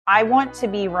I want to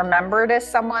be remembered as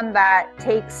someone that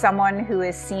takes someone who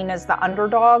is seen as the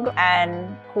underdog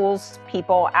and pulls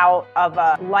people out of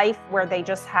a life where they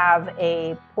just have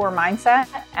a poor mindset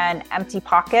and empty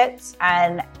pockets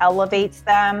and elevates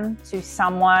them to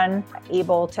someone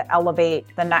able to elevate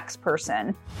the next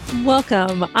person.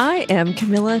 Welcome. I am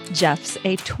Camilla Jeffs,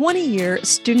 a 20-year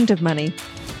student of money.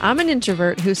 I'm an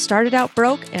introvert who started out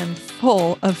broke and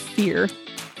full of fear.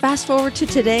 Fast forward to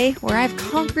today, where I've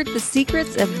conquered the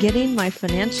secrets of getting my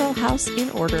financial house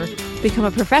in order, become a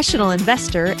professional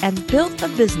investor, and built a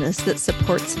business that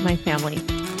supports my family.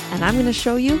 And I'm going to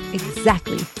show you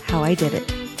exactly how I did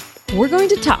it. We're going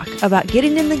to talk about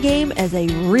getting in the game as a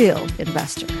real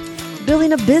investor,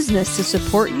 building a business to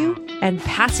support you, and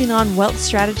passing on wealth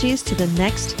strategies to the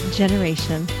next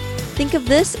generation. Think of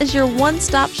this as your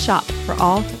one-stop shop for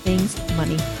all things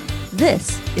money.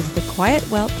 This is the Quiet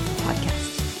Wealth Podcast.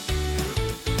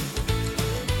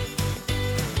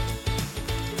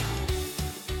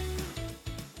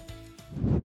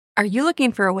 Are you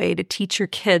looking for a way to teach your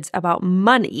kids about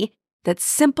money that's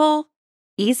simple,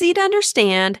 easy to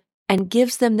understand, and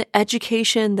gives them the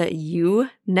education that you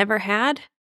never had?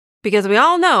 Because we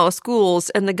all know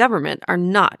schools and the government are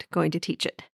not going to teach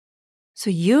it. So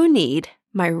you need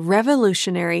my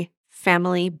revolutionary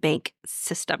family bank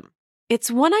system.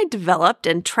 It's one I developed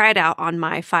and tried out on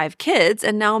my 5 kids,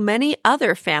 and now many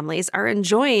other families are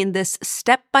enjoying this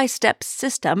step-by-step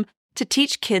system to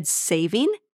teach kids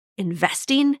saving,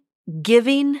 investing,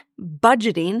 giving,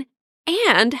 budgeting,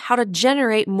 and how to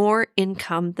generate more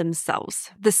income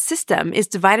themselves. The system is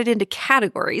divided into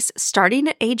categories starting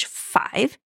at age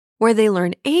 5, where they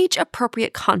learn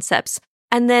age-appropriate concepts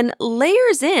and then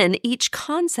layers in each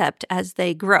concept as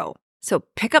they grow. So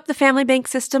pick up the Family Bank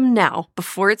system now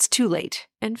before it's too late.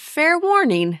 And fair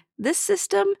warning, this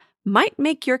system might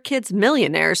make your kids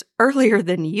millionaires earlier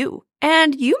than you.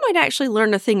 And you might actually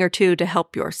learn a thing or two to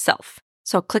help yourself.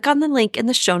 So click on the link in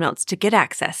the show notes to get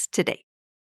access today.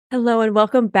 Hello and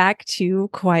welcome back to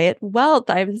Quiet Wealth.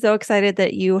 I'm so excited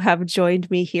that you have joined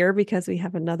me here because we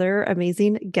have another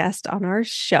amazing guest on our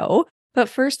show. But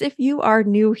first, if you are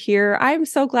new here, I'm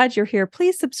so glad you're here.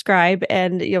 Please subscribe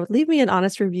and leave me an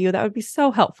honest review. That would be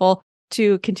so helpful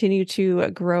to continue to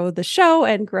grow the show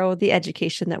and grow the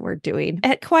education that we're doing.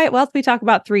 At Quiet Wealth, we talk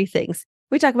about 3 things.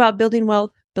 We talk about building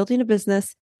wealth, building a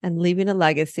business, and leaving a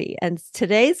legacy. And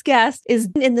today's guest is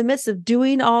in the midst of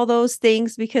doing all those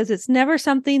things because it's never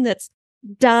something that's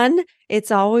done. It's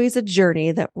always a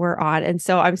journey that we're on. And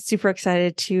so I'm super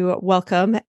excited to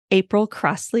welcome April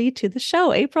Crossley to the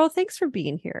show. April, thanks for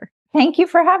being here. Thank you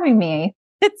for having me.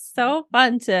 It's so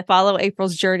fun to follow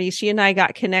April's journey. She and I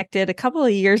got connected a couple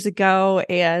of years ago,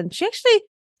 and she actually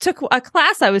took a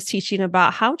class I was teaching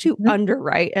about how to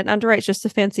underwrite. And underwrite is just a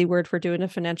fancy word for doing a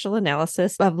financial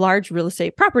analysis of large real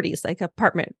estate properties like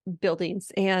apartment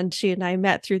buildings. And she and I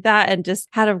met through that and just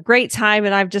had a great time.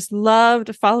 And I've just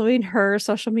loved following her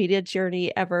social media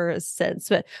journey ever since.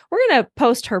 But we're going to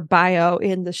post her bio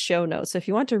in the show notes. So if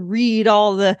you want to read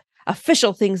all the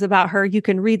official things about her, you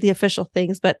can read the official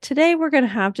things. But today we're going to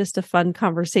have just a fun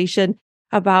conversation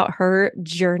about her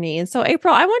journey. And so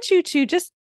April, I want you to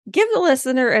just give the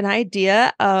listener an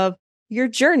idea of your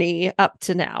journey up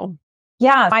to now.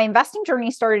 Yeah, my investing journey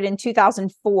started in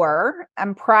 2004.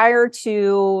 And prior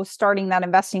to starting that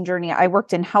investing journey, I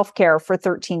worked in healthcare for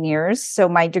 13 years. So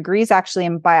my degree is actually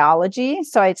in biology.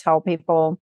 So I tell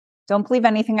people, don't believe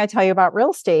anything I tell you about real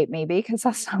estate, maybe, because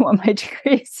that's not what my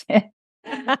degree is in.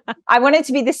 I wanted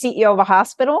to be the CEO of a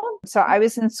hospital. So I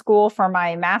was in school for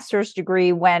my master's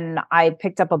degree when I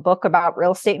picked up a book about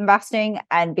real estate investing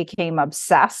and became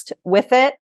obsessed with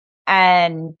it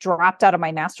and dropped out of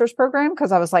my master's program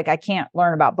because I was like, I can't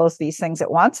learn about both of these things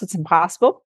at once. It's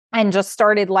impossible. And just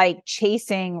started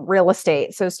chasing real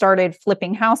estate. So started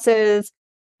flipping houses.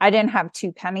 I didn't have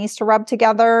 2 pennies to rub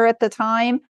together at the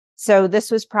time. So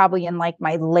this was probably in my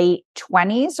late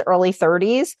 20s, early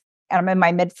 30s. And I'm in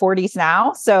my mid 40s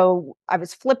now. So I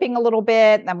was flipping a little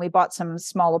bit. Then we bought some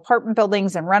small apartment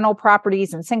buildings and rental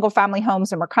properties and single family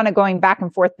homes. And we're kind of going back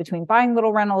and forth between buying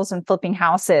little rentals and flipping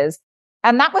houses.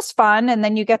 And that was fun. And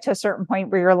then you get to a certain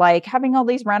point where you're like, having all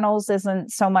these rentals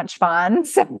isn't so much fun.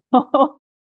 So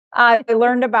I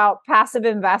learned about passive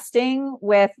investing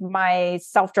with my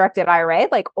self-directed IRA,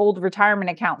 like old retirement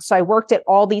accounts. So I worked at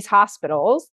all these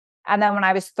hospitals. And then when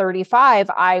I was 35,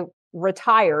 I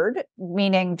retired,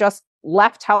 meaning just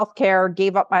left healthcare,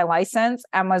 gave up my license,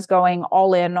 and was going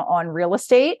all in on real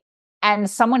estate. And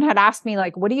someone had asked me,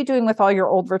 what are you doing with all your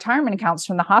old retirement accounts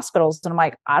from the hospitals? And I'm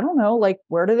like, I don't know,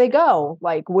 where do they go?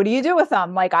 What do you do with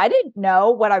them? I didn't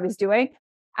know what I was doing.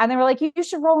 And they were like, you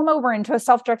should roll them over into a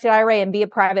self-directed IRA and be a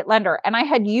private lender. And I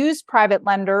had used private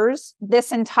lenders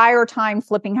this entire time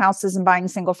flipping houses and buying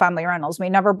single family rentals. We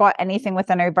never bought anything with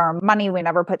any of our money. We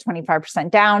never put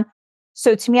 25% down.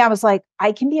 So to me, I was like,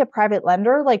 I can be a private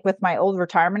lender, like with my old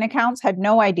retirement accounts, had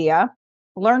no idea,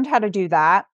 learned how to do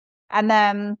that. And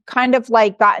then kind of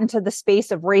like got into the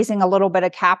space of raising a little bit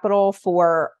of capital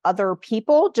for other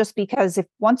people, just because if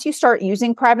once you start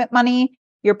using private money,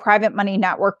 your private money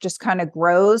network just kind of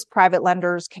grows. Private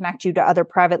lenders connect you to other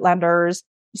private lenders.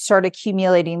 You start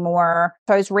accumulating more.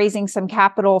 So I was raising some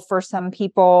capital for some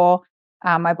people.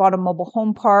 I bought a mobile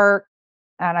home park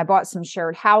and I bought some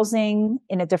shared housing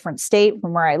in a different state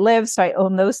from where I live. So I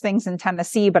own those things in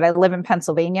Tennessee, but I live in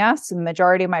Pennsylvania. So the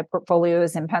majority of my portfolio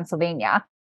is in Pennsylvania.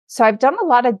 So I've done a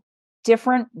lot of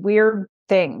different weird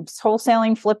things: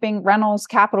 wholesaling, flipping, rentals,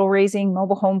 capital raising,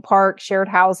 mobile home park, shared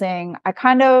housing. I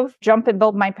kind of jump and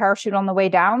build my parachute on the way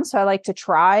down. So I like to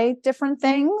try different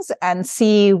things and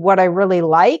see what I really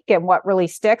like and what really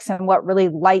sticks and what really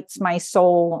lights my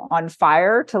soul on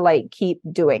fire to like keep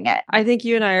doing it. I think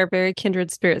you and I are very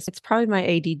kindred spirits. It's probably my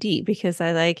ADD because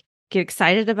I like get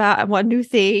excited about one new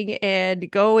thing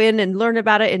and go in and learn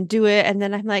about it and do it. And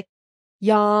then I'm like,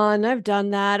 yawn, I've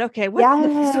done that. Okay.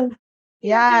 What's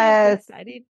Yes.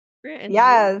 Exciting.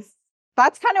 Yes.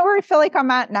 That's kind of where I feel like I'm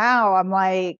at now. I'm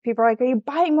like, people are like, are you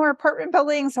buying more apartment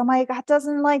buildings? I'm like, that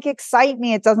doesn't like excite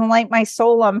me. It doesn't light my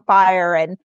soul on fire.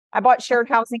 And I bought shared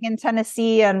housing in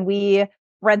Tennessee and we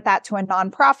rent that to a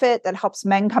nonprofit that helps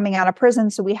men coming out of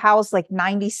prison. So we house like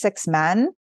 96 men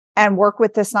and work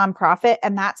with this nonprofit.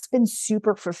 And that's been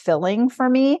super fulfilling for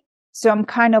me. So I'm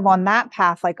kind of on that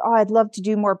path, like, oh, I'd love to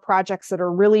do more projects that are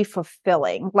really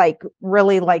fulfilling, like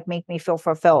really like make me feel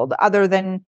fulfilled, other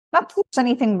than not that there's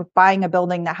anything with buying a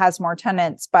building that has more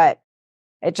tenants, but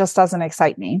it just doesn't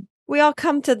excite me. We all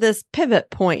come to this pivot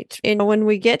point. And when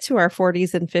we get to our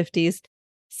 40s and 50s,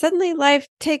 suddenly life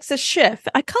takes a shift.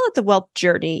 I call it the wealth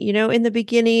journey. In the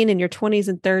beginning, in your 20s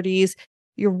and 30s,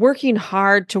 you're working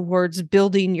hard towards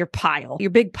building your pile, your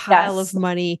big pile of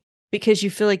money, because you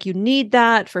feel like you need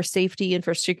that for safety and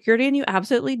for security. And you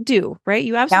absolutely do, right?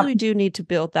 You absolutely do need to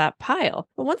build that pile.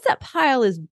 But once that pile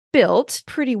is built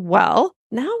pretty well,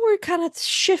 now we're kind of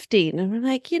shifting and we're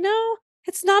like,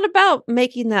 it's not about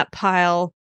making that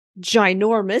pile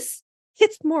ginormous.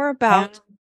 It's more about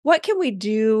what can we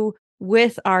do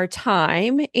with our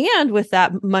time and with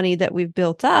that money that we've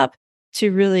built up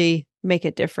to really make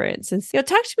a difference. And talk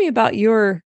to me about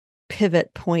your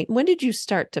pivot point. When did you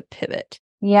start to pivot?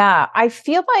 Yeah, I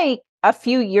feel like a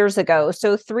few years ago.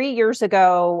 So 3 years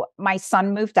ago, my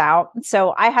son moved out.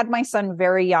 So I had my son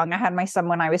very young. I had my son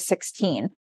when I was 16.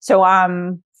 So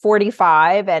I'm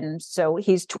 45. And so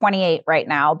he's 28 right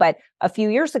now. But a few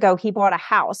years ago, he bought a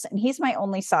house and he's my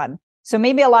only son. So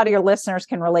maybe a lot of your listeners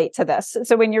can relate to this.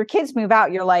 So when your kids move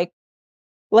out, you're like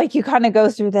you kind of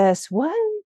go through this, what?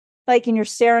 Like, and you're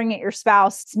staring at your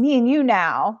spouse, it's me and you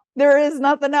now. There is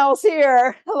nothing else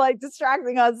here, like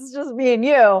distracting us. It's just me and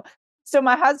you. So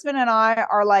my husband and I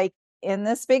are like in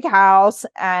this big house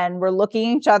and we're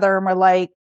looking at each other and we're like,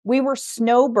 we were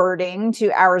snowbirding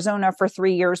to Arizona for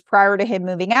 3 years prior to him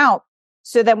moving out.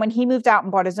 So then when he moved out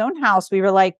and bought his own house, we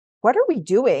were like, what are we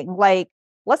doing? Like,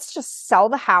 let's just sell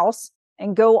the house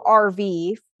and go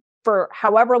RV for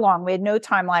however long. We had no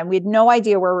timeline. We had no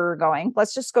idea where we were going.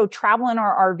 Let's just go travel in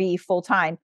our RV full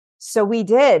time. So we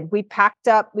did. We packed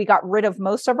up, we got rid of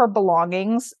most of our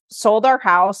belongings, sold our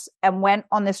house and went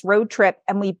on this road trip.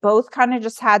 And we both kind of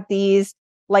just had these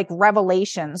like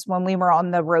revelations when we were on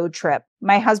the road trip.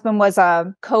 My husband was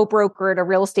a co-broker at a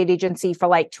real estate agency for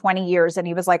like 20 years. And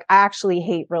he was like, I actually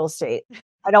hate real estate.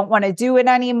 I don't want to do it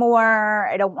anymore.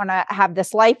 I don't want to have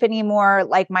this life anymore.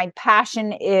 Like my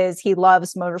passion is he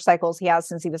loves motorcycles. He has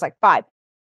since he was like 5.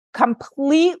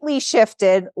 Completely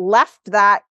shifted, left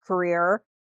that career,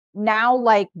 now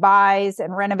like buys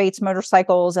and renovates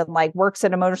motorcycles and like works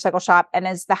at a motorcycle shop and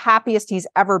is the happiest he's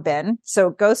ever been. So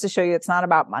it goes to show you it's not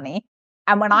about money.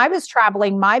 And when I was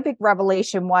traveling, my big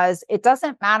revelation was it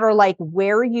doesn't matter like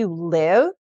where you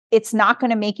live. It's not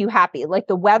going to make you happy. Like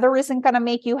the weather isn't going to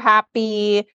make you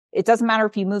happy. It doesn't matter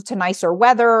if you move to nicer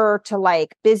weather, to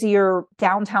like busier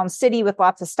downtown city with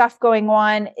lots of stuff going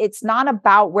on. It's not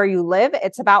about where you live.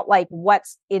 It's about like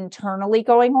what's internally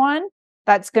going on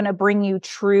that's going to bring you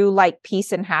true like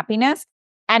peace and happiness.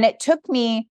 And it took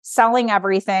me selling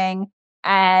everything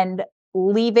and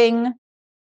leaving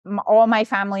all my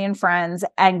family and friends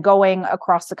and going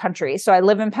across the country. So I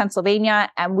live in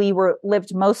Pennsylvania and we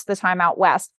lived most of the time out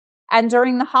west. And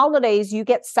during the holidays, you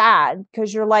get sad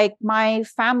because you're like, my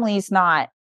family's not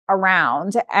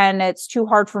around and it's too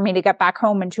hard for me to get back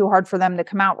home and too hard for them to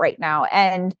come out right now.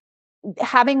 And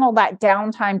having all that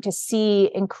downtime to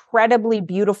see incredibly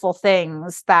beautiful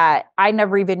things that I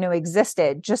never even knew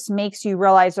existed just makes you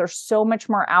realize there's so much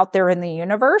more out there in the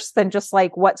universe than just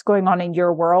like what's going on in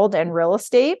your world and real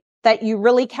estate, that you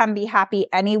really can be happy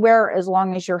anywhere as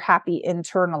long as you're happy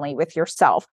internally with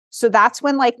yourself. So that's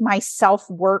when like my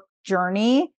self-work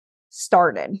journey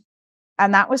started.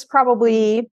 And that was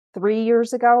probably 3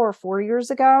 years ago or 4 years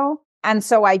ago. And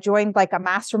so I joined like a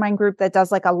mastermind group that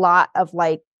does like a lot of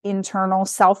like internal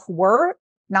self-work,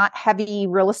 not heavy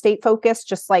real estate focused,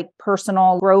 just like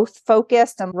personal growth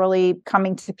focused and really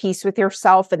coming to peace with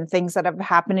yourself and things that have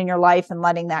happened in your life and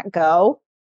letting that go.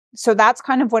 So that's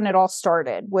kind of when it all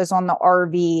started, was on the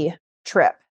RV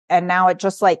trip. And now it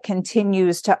just like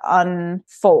continues to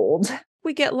unfold.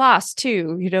 We get lost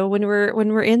too, when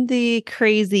we're in the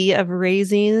crazy of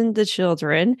raising the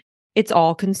children, it's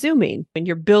all consuming. When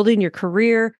you're building your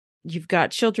career, you've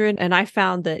got children. And I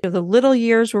found that the little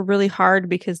years were really hard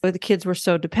because the kids were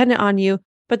so dependent on you.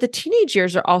 But the teenage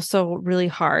years are also really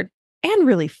hard and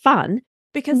really fun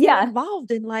because they're involved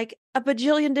in like a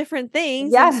bajillion different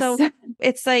things. Yes. And so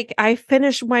it's like I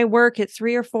finish my work at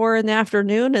 3 or 4 in the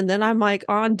afternoon, and then I'm like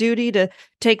on duty to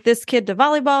take this kid to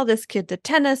volleyball, this kid to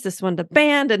tennis, this one to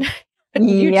band, and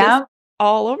you're just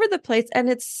all over the place. And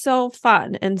it's so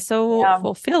fun and so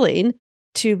fulfilling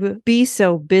to be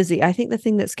so busy. I think the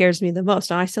thing that scares me the most,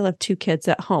 now I still have 2 kids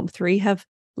at home, 3 have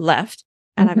left,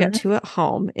 and I've got 2 at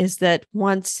home, is that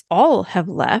once all have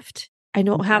left, I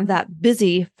don't have that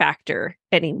busy factor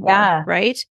anymore,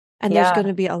 right? And there's going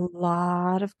to be a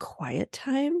lot of quiet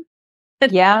time.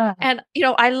 And,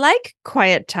 I like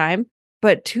quiet time,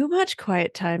 but too much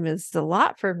quiet time is a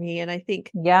lot for me. And I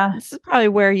think this is probably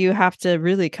where you have to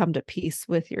really come to peace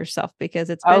with yourself, because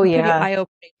it's been pretty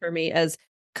eye-opening for me as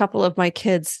a couple of my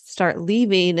kids start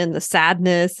leaving and the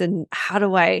sadness, and how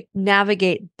do I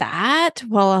navigate that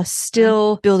while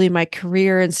still building my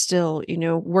career and still,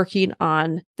 working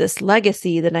on this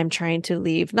legacy that I'm trying to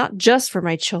leave, not just for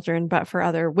my children, but for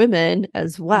other women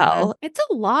as well. It's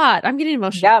a lot. I'm getting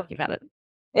emotional thinking about it.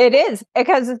 It is,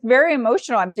 because it's very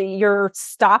emotional. You're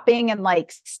stopping and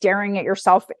like staring at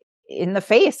yourself in the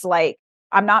face. Like,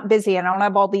 I'm not busy and I don't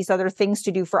have all these other things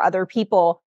to do for other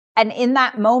people. And in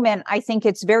that moment, I think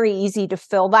it's very easy to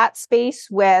fill that space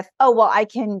with, oh, well, I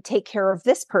can take care of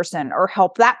this person or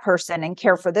help that person and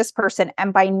care for this person.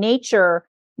 And by nature,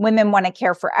 women want to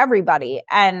care for everybody,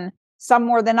 and some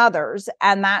more than others.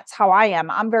 And that's how I am.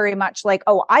 I'm very much like,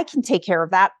 oh, I can take care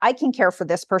of that. I can care for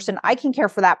this person. I can care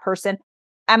for that person.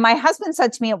 And my husband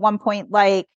said to me at one point,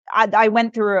 like, I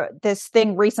went through this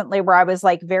thing recently where I was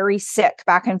like very sick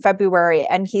back in February.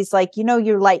 And he's like,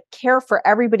 you like care for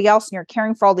everybody else and you're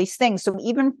caring for all these things. So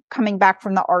even coming back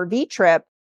from the RV trip,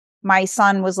 my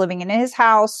son was living in his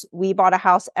house. We bought a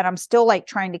house and I'm still like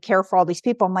trying to care for all these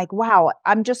people. I'm like, wow,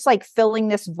 I'm just like filling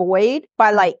this void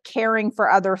by like caring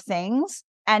for other things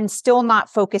and still not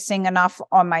focusing enough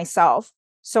on myself.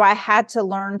 So I had to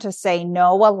learn to say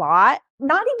no a lot.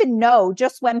 Not even no,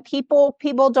 just when people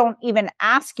don't even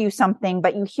ask you something,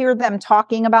 but you hear them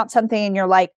talking about something and you're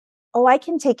like, oh, I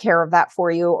can take care of that for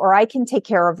you, or I can take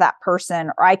care of that person,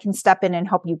 or I can step in and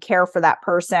help you care for that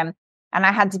person. And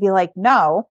I had to be like,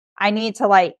 no, I need to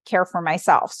like care for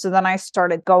myself. So then I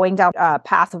started going down a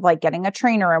path of like getting a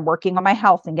trainer and working on my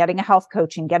health and getting a health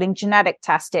coach and getting genetic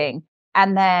testing.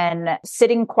 And then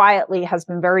sitting quietly has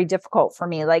been very difficult for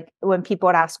me. Like when people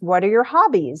would ask, what are your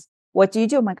hobbies? What do you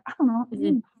do? I'm like, I don't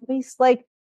know. Hobbies. Like,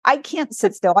 I can't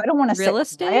sit still. I don't want to sit. Real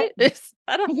estate?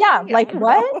 Like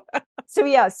what?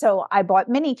 So I bought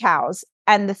mini cows.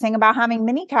 And the thing about having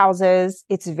mini cows is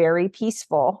it's very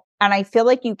peaceful. And I feel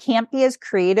like you can't be as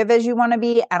creative as you want to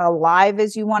be and alive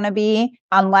as you want to be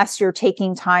unless you're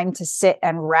taking time to sit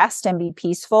and rest and be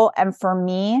peaceful. And for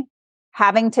me,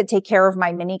 having to take care of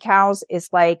my mini cows is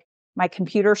like, my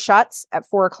computer shuts at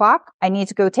 4:00. I need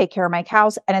to go take care of my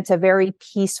cows. And it's a very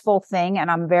peaceful thing. And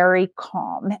I'm very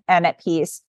calm and at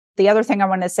peace. The other thing I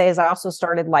want to say is I also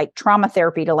started like trauma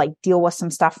therapy to like deal with some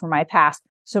stuff from my past.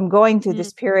 So I'm going through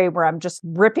this period where I'm just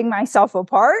ripping myself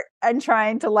apart and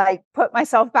trying to like put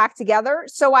myself back together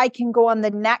so I can go on the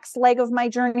next leg of my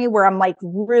journey where I'm like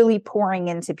really pouring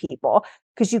into people.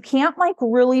 Because you can't like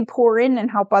really pour in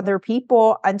and help other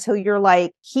people until you're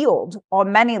like healed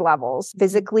on many levels,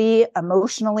 physically,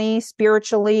 emotionally,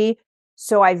 spiritually.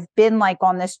 So I've been like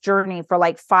on this journey for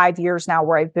like 5 years now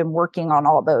where I've been working on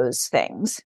all those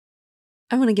things.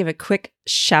 I want to give a quick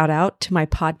shout out to my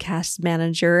podcast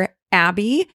manager,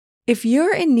 Abby. If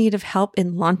you're in need of help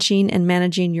in launching and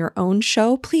managing your own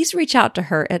show, please reach out to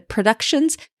her at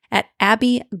productions at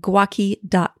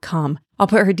abbyguaki.com. I'll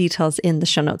put her details in the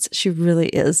show notes. She really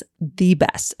is the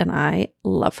best, and I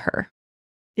love her.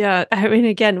 Yeah, I mean,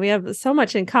 again, we have so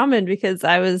much in common because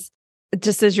I was,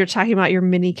 just as you're talking about your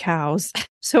mini cows.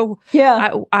 So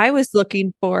Yeah. I was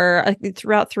looking for,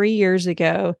 throughout 3 years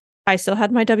ago, I still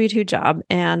had my W-2 job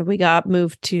and we got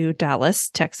moved to Dallas,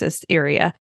 Texas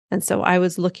area. And so I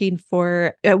was looking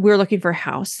for, we were looking for a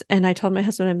house. And I told my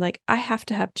husband, I'm like, I have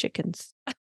to have chickens.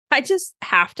 I just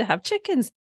have to have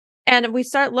chickens. And we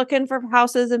start looking for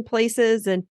houses and places,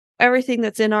 and everything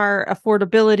that's in our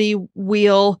affordability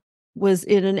wheel was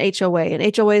in an HOA, and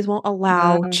HOAs won't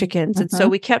allow chickens. And so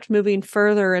we kept moving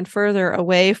further and further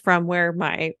away from where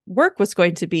my work was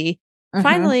going to be.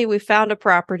 Finally, we found a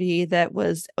property that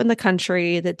was in the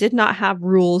country that did not have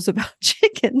rules about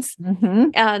chickens.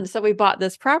 And so we bought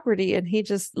this property, and he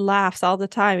just laughs all the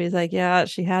time. He's like, yeah,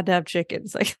 she had to have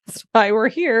chickens. Like, that's why we're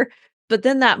here. But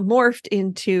then that morphed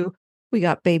into, we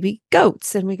got baby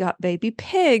goats and we got baby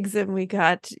pigs and we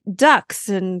got ducks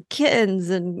and kittens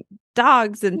and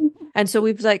dogs. And so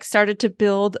we've like started to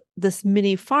build this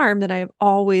mini farm that I've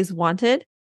always wanted.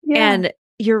 Yeah. And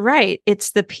you're right.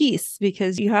 It's the peace,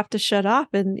 because you have to shut off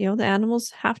and, the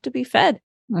animals have to be fed.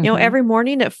 Every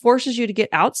morning it forces you to get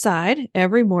outside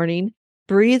every morning,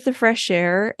 breathe the fresh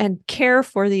air, and care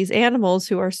for these animals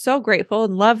who are so grateful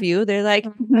and love you. They're like,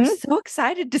 I'm so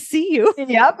excited to see you.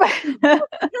 Yep.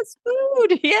 That's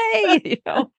food. Yay.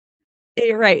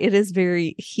 You're right. It is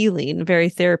very healing, very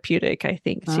therapeutic, I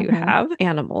think, to have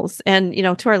animals. And,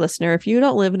 to our listener, if you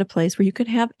don't live in a place where you can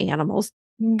have animals,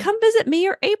 come visit me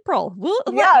or April. We'll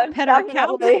let you pet our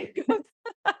cow.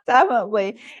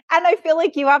 Definitely. And I feel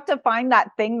like you have to find that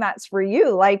thing that's for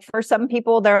you. Like, for some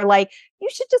people, they're like, you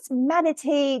should just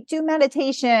meditate, do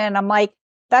meditation. I'm like,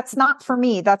 that's not for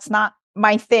me. That's not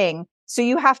my thing. So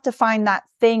you have to find that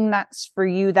thing that's for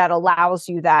you, that allows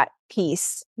you that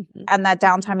peace and that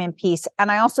downtime and peace.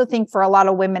 And I also think for a lot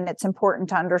of women, it's important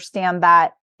to understand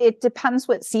that it depends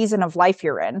what season of life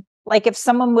you're in. Like, if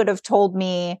someone would have told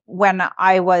me when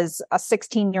I was a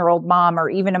 16-year-old mom, or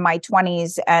even in my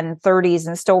 20s and 30s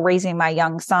and still raising my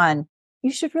young son,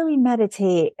 you should really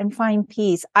meditate and find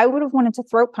peace, I would have wanted to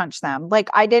throat punch them. Like,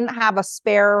 I didn't have a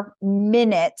spare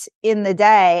minute in the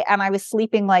day, and I was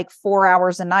sleeping like 4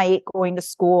 hours a night, going to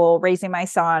school, raising my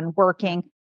son, working.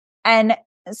 And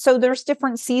so there's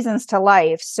different seasons to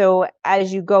life. So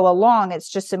as you go along, it's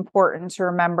just important to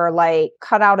remember, like,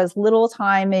 cut out as little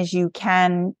time as you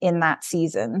can in that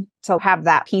season to have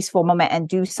that peaceful moment and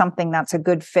do something that's a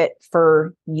good fit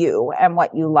for you and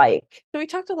what you like. So we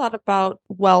talked a lot about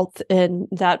wealth and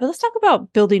that, but let's talk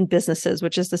about building businesses,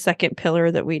 which is the second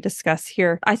pillar that we discuss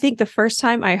here. I think the first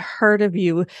time I heard of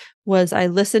you was I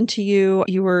listened to you.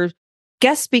 You were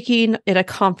guest speaking at a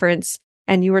conference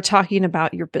and you were talking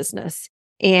about your business.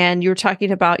 And you were talking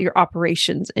about your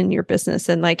operations in your business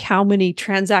and like how many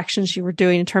transactions you were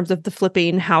doing in terms of the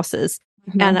flipping houses.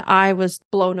 And I was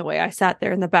blown away. I sat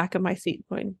there in the back of my seat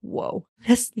going, whoa,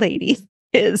 this lady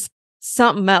is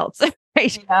something else,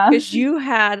 right? Because you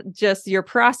had just your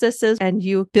processes and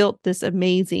you built this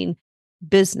amazing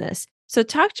business. So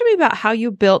talk to me about how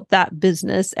you built that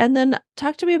business, and then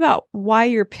talk to me about why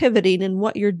you're pivoting and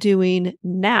what you're doing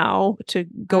now to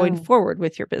going forward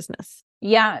with your business.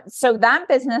 Yeah. So that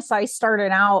business, I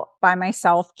started out by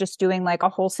myself, just doing like a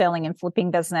wholesaling and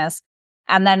flipping business.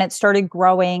 And then it started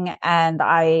growing and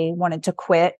I wanted to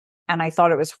quit. And I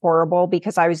thought it was horrible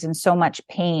because I was in so much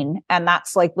pain. And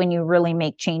that's like when you really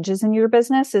make changes in your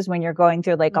business, is when you're going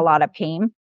through like a lot of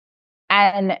pain.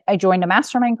 And I joined a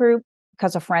mastermind group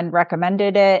because a friend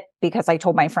recommended it, because I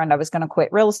told my friend I was going to quit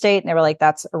real estate. And they were like,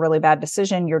 that's a really bad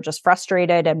decision. You're just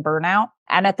frustrated and burnout.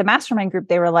 And at the mastermind group,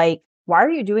 they were like, why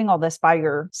are you doing all this by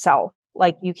yourself?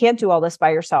 Like, you can't do all this by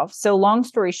yourself. So long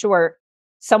story short,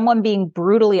 someone being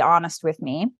brutally honest with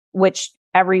me, which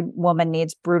every woman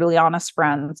needs brutally honest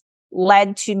friends,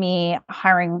 led to me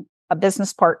hiring a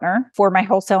business partner for my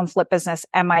wholesale and flip business.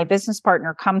 And my business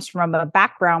partner comes from a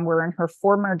background where in her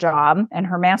former job and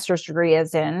her master's degree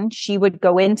is in, she would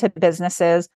go into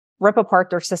businesses, rip apart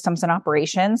their systems and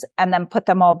operations, and then put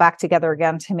them all back together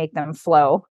again to make them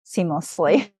flow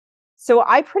seamlessly. So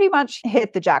I pretty much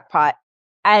hit the jackpot,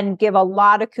 and give a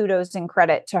lot of kudos and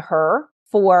credit to her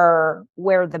for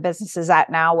where the business is at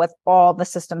now with all the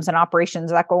systems and operations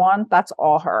that go on. That's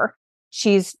all her.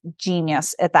 She's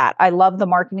genius at that. I love the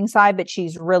marketing side, but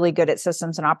she's really good at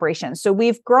systems and operations. So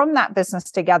we've grown that business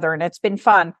together and it's been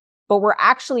fun, but we're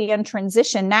actually in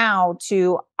transition now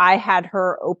to, I had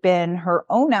her open her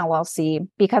own LLC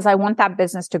because I want that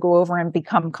business to go over and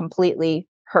become completely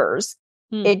hers.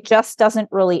 It just doesn't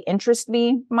really interest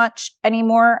me much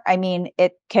anymore. I mean,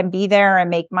 it can be there and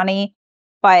make money,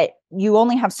 but you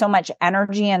only have so much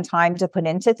energy and time to put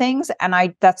into things.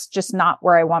 And that's just not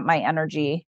where I want my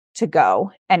energy to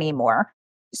go anymore.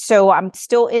 So I'm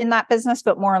still in that business,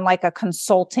 but more in like a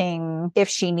consulting, if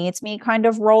she needs me kind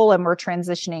of role, and we're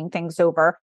transitioning things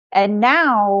over. And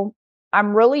now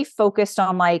I'm really focused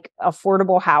on like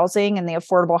affordable housing and the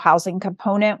affordable housing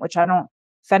component, which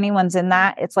if anyone's in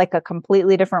that, it's like a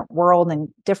completely different world and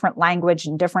different language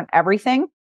and different everything.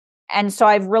 And so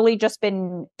I've really just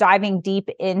been diving deep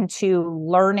into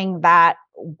learning that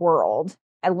world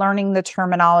and learning the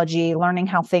terminology, learning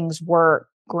how things work,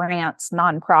 grants,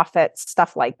 nonprofits,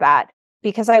 stuff like that,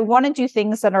 because I want to do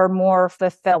things that are more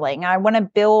fulfilling. I want to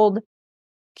build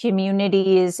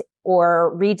communities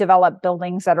or redevelop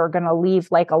buildings that are going to leave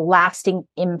like a lasting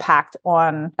impact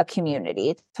on a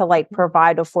community to like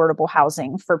provide affordable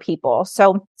housing for people.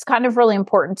 So it's kind of really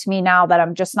important to me now that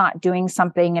I'm just not doing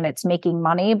something and it's making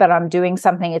money, but I'm doing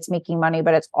something, it's making money,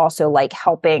 but it's also like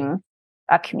helping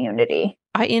a community.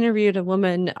 I interviewed a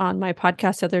woman on my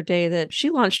podcast the other day that she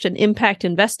launched an impact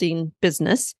investing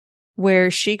business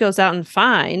where she goes out and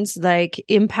finds like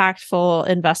impactful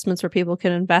investments where people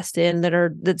can invest in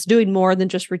that's doing more than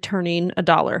just returning a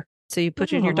dollar. So you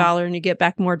put in your dollar and you get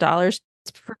back more dollars.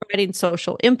 It's providing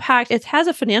social impact. It has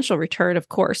a financial return, of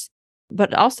course, but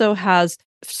it also has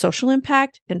social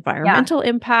impact, environmental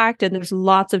impact, and there's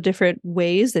lots of different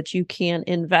ways that you can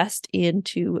invest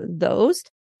into those.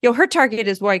 Her target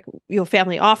is like,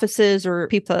 family offices or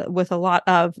people with a lot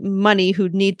of money who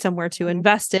need somewhere to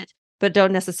invest it, but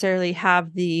don't necessarily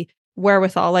have the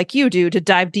wherewithal like you do to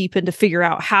dive deep and to figure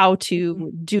out how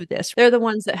to do this. They're the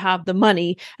ones that have the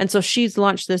money. And so she's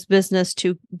launched this business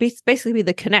to basically be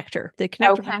the connector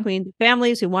between the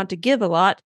families who want to give a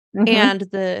lot and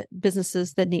the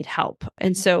businesses that need help.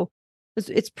 And so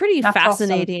it's pretty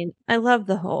fascinating. Awesome. I love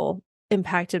the whole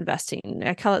impact investing.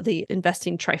 I call it the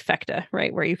investing trifecta,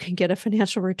 right? Where you can get a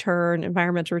financial return,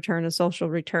 environmental return, a social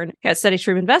return. At Steady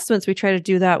Stream Investments, we try to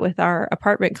do that with our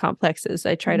apartment complexes.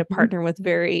 I try to partner with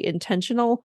very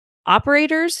intentional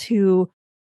operators who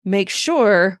make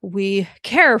sure we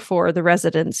care for the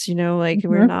residents.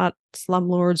 We're not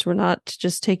slumlords. We're not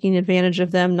just taking advantage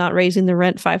of them, not raising the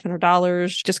rent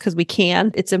 $500 just because we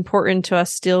can. It's important to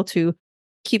us still to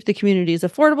keep the communities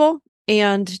affordable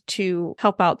and to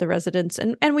help out the residents.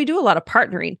 And we do a lot of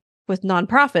partnering with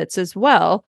nonprofits as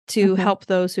well to help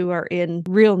those who are in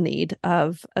real need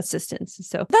of assistance.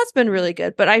 So that's been really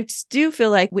good. But I do feel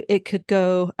like it could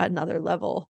go another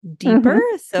level deeper.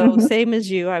 So same as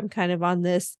you, I'm kind of on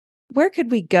this. Where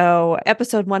could we go?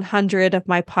 Episode 100 of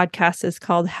my podcast is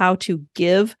called How to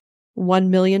Give $1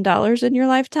 million in Your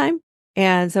Lifetime.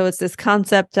 And so it's this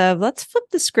concept of let's flip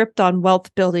the script on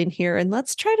wealth building here and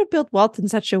let's try to build wealth in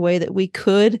such a way that we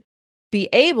could be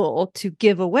able to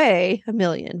give away $1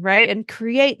 million, right? And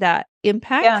create that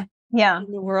impact in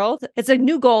the world. It's a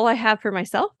new goal I have for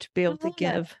myself to be able to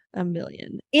give $1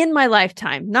 million in my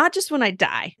lifetime, not just when I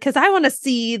die, because I want to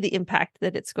see the impact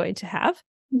that it's going to have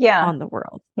on the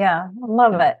world. Yeah, I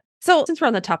love it. So since we're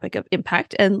on the topic of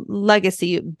impact and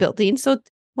legacy building, so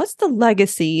what's the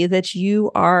legacy that you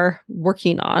are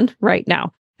working on right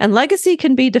now? And legacy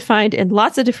can be defined in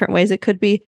lots of different ways. It could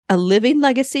be a living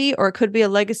legacy, or it could be a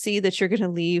legacy that you're going to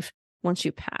leave once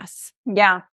you pass.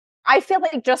 Yeah. I feel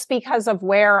like just because of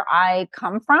where I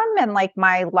come from and like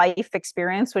my life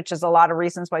experience, which is a lot of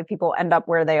reasons why people end up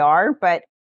where they are, but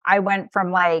I went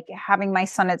from like having my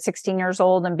son at 16 years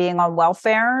old and being on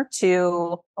welfare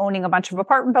to owning a bunch of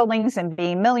apartment buildings and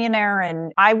being a millionaire.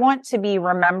 And I want to be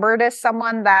remembered as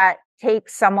someone that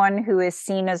takes someone who is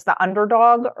seen as the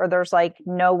underdog, or there's like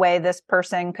no way this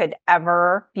person could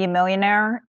ever be a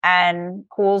millionaire, and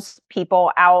pulls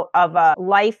people out of a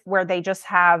life where they just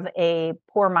have a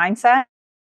poor mindset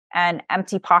and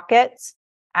empty pockets,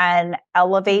 and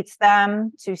elevates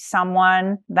them to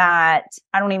someone that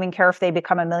I don't even care if they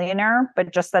become a millionaire,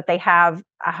 but just that they have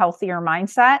a healthier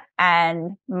mindset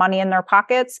and money in their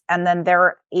pockets. And then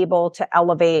they're able to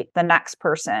elevate the next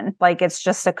person. Like it's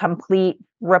just a complete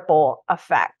ripple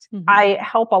effect. I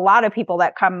help a lot of people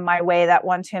that come my way that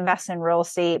want to invest in real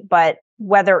estate, but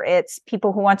whether it's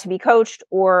people who want to be coached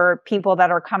or people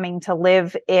that are coming to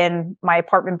live in my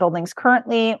apartment buildings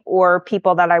currently, or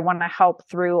people that I want to help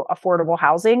through affordable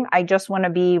housing, I just want to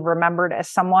be remembered as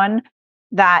someone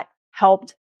that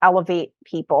helped elevate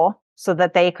people so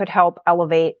that they could help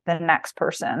elevate the next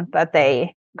person that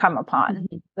they come upon.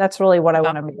 That's really what I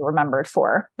want to be remembered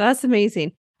for. That's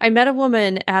amazing. I met a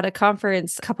woman at a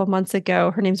conference a couple months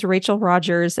ago. Her name's Rachel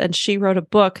Rogers, and she wrote a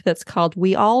book that's called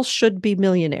We All Should Be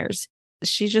Millionaires.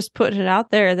 She just put it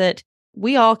out there that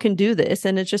we all can do this.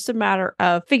 And it's just a matter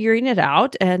of figuring it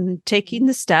out and taking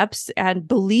the steps and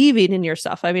believing in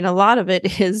yourself. I mean, a lot of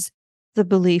it is the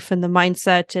belief and the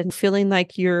mindset and feeling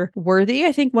like you're worthy.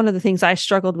 I think one of the things I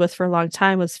struggled with for a long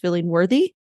time was feeling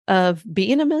worthy of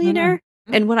being a millionaire.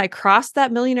 Mm-hmm. And when I crossed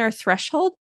that millionaire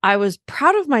threshold, I was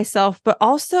proud of myself, but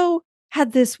also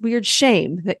had this weird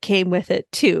shame that came with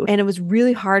it too. And it was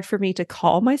really hard for me to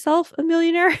call myself a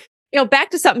millionaire.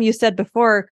 Back to something you said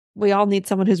before, we all need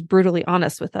someone who's brutally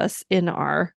honest with us in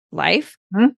our life.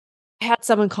 Mm-hmm. I had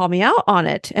someone call me out on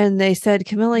it and they said,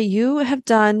 Camilla, you have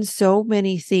done so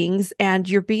many things and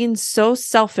you're being so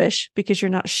selfish because you're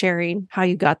not sharing how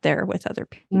you got there with other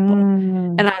people.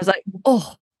 And I was like,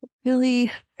 oh,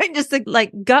 really? I just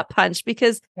like gut punch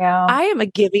because I am a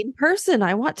giving person.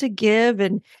 I want to give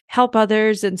and help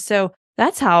others. And so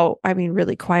that's how,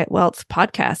 really Quiet Wealth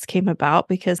podcast came about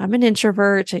because I'm an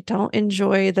introvert. I don't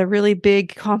enjoy the really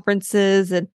big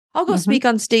conferences and I'll go speak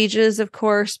on stages, of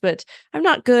course, but I'm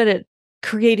not good at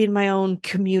creating my own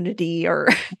community or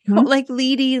like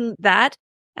leading that.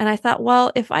 And I thought,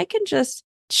 well, if I can just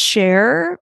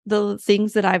share the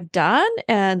things that I've done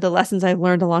and the lessons I've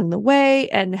learned along the way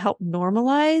and help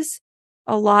normalize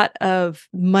a lot of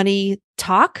money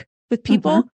talk with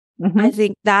people, I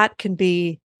think that can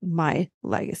be my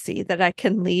legacy that I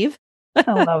can leave.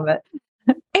 I love it.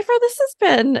 April, this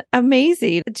has been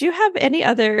amazing. Do you have any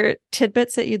other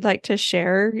tidbits that you'd like to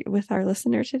share with our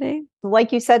listener today?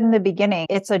 Like you said in the beginning,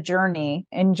 it's a journey.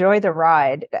 Enjoy the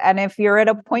ride. And if you're at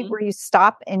a point where you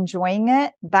stop enjoying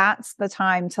it, that's the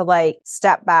time to like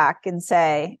step back and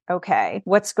say, okay,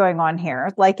 what's going on here?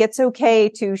 Like it's okay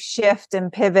to shift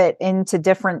and pivot into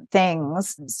different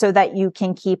things so that you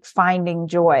can keep finding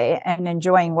joy and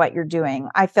enjoying what you're doing.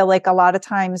 I feel like a lot of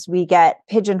times we get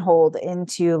pigeonholed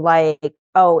into like,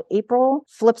 oh, April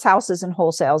flips houses and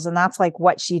wholesales, and that's like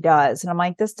what she does. And I'm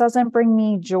like, this doesn't bring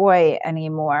me joy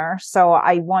anymore. So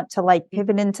I want to like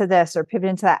pivot into this or pivot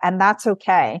into that. And that's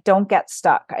okay. Don't get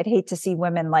stuck. I'd hate to see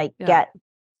women like get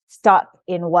stuck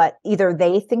in what either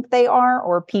they think they are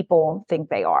or people think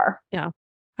they are. Yeah.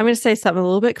 I'm going to say something a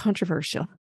little bit controversial,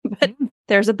 but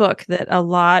there's a book that a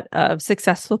lot of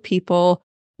successful people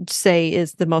say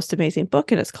is the most amazing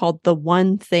book, and it's called The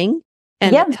One Thing.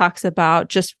 And it talks about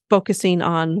just focusing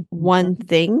on one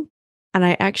thing. And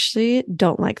I actually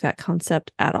don't like that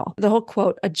concept at all. The whole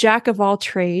quote, a jack of all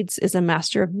trades is a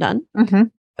master of none.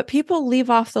 But people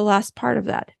leave off the last part of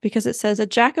that because it says a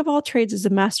jack of all trades is a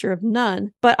master of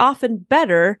none, but often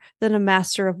better than a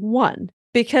master of one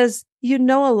because you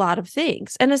know a lot of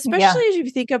things. And especially as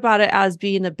you think about it as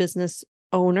being a business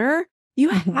owner, you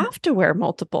have to wear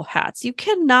multiple hats. You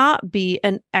cannot be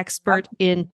an expert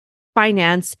in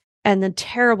finance and then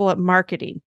terrible at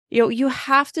marketing. You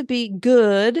have to be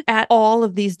good at all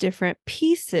of these different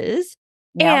pieces.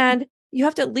 And you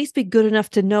have to at least be good enough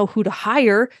to know who to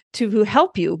hire to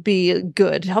help you be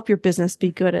good, help your business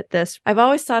be good at this. I've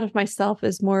always thought of myself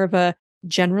as more of a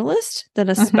generalist than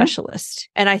a specialist.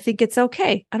 And I think it's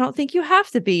okay. I don't think you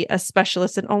have to be a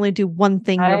specialist and only do one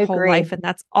thing your whole life and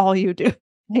that's all you do.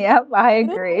 Yep, I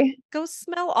agree. Go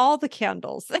smell all the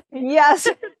candles. Yes.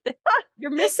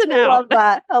 You're missing out. I love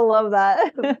that. I love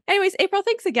that. Anyways, April,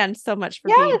 thanks again so much for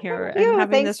being here and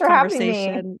having this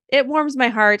conversation. It warms my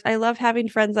heart. I love having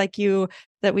friends like you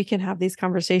that we can have these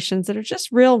conversations that are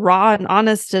just real raw and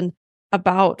honest and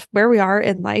about where we are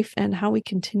in life and how we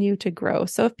continue to grow.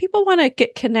 So if people want to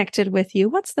get connected with you,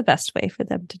 what's the best way for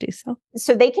them to do so?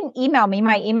 So they can email me.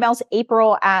 My email's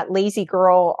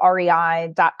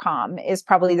april@lazygirlrei.com is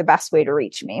probably the best way to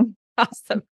reach me.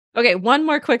 Awesome. Okay, one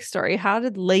more quick story. How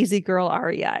did Lazy Girl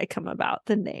REI come about,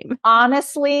 the name?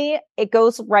 Honestly, it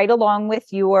goes right along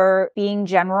with your being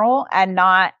general and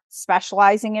not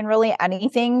specializing in really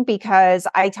anything, because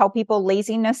I tell people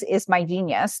laziness is my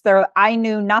genius. I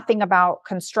knew nothing about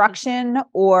construction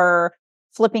or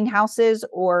flipping houses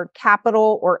or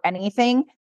capital or anything.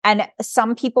 And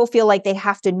some people feel like they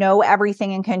have to know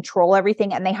everything and control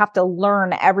everything and they have to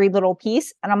learn every little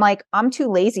piece. And I'm like, I'm too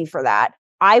lazy for that.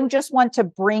 I just want to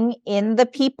bring in the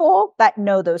people that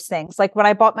know those things. Like when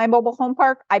I bought my mobile home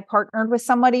park, I partnered with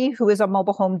somebody who is a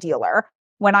mobile home dealer.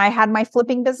 When I had my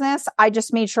flipping business, I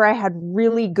just made sure I had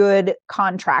really good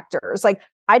contractors. Like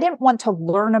I didn't want to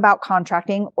learn about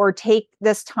contracting or take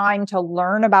this time to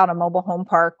learn about a mobile home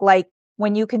park. Like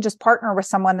when you can just partner with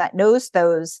someone that knows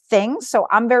those things. So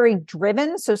I'm very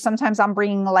driven. So sometimes I'm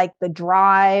bringing like the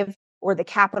drive or the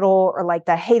capital or like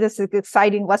the, hey, this is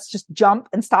exciting. Let's just jump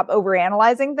and stop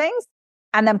overanalyzing things.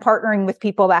 And then partnering with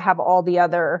people that have all the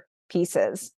other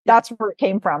pieces. That's where it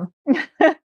came from.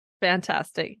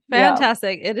 Fantastic. Yeah.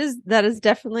 Fantastic. That is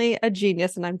definitely a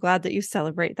genius. And I'm glad that you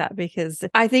celebrate that, because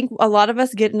I think a lot of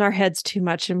us get in our heads too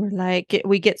much, and we're like,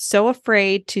 we get so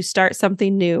afraid to start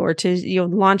something new or to,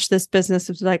 launch this business.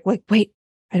 It's like, wait,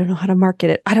 I don't know how to market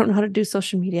it. I don't know how to do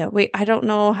social media. Wait, I don't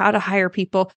know how to hire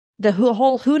people. The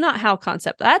whole who, not how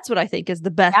concept. That's what I think is the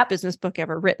best business book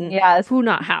ever written. Yes. Who,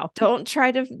 not how. Don't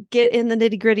try to get in the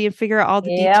nitty gritty and figure out all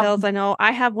the details. I know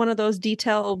I have one of those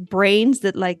detail brains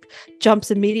that like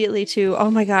jumps immediately to, oh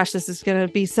my gosh, this is going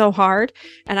to be so hard.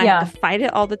 And I have to fight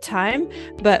it all the time.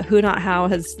 But who, not how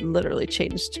has literally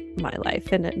changed my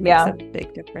life, and it makes a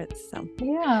big difference. So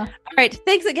All right.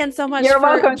 Thanks again so much. You're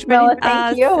welcome, Camilla.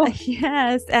 Thank you.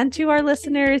 Yes. And to our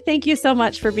listeners, thank you so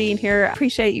much for being here. I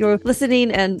appreciate you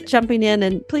listening and jumping in,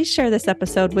 and please share this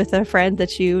episode with a friend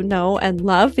that you know and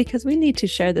love, because we need to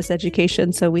share this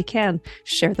education so we can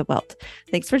share the wealth.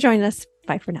 Thanks for joining us.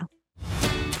 Bye for now.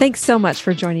 Thanks so much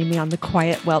for joining me on the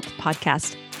Quiet Wealth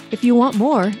podcast. If you want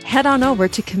more, head on over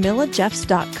to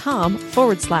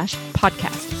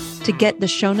CamillaJeffs.com/podcast to get the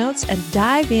show notes and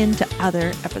dive into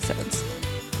other episodes.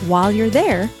 While you're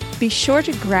there, be sure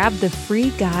to grab the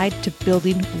free guide to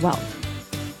building wealth.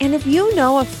 And if you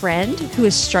know a friend who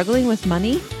is struggling with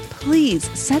money, please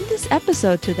send this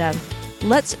episode to them.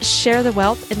 Let's share the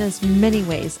wealth in as many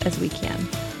ways as we can.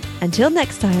 Until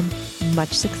next time,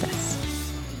 much success.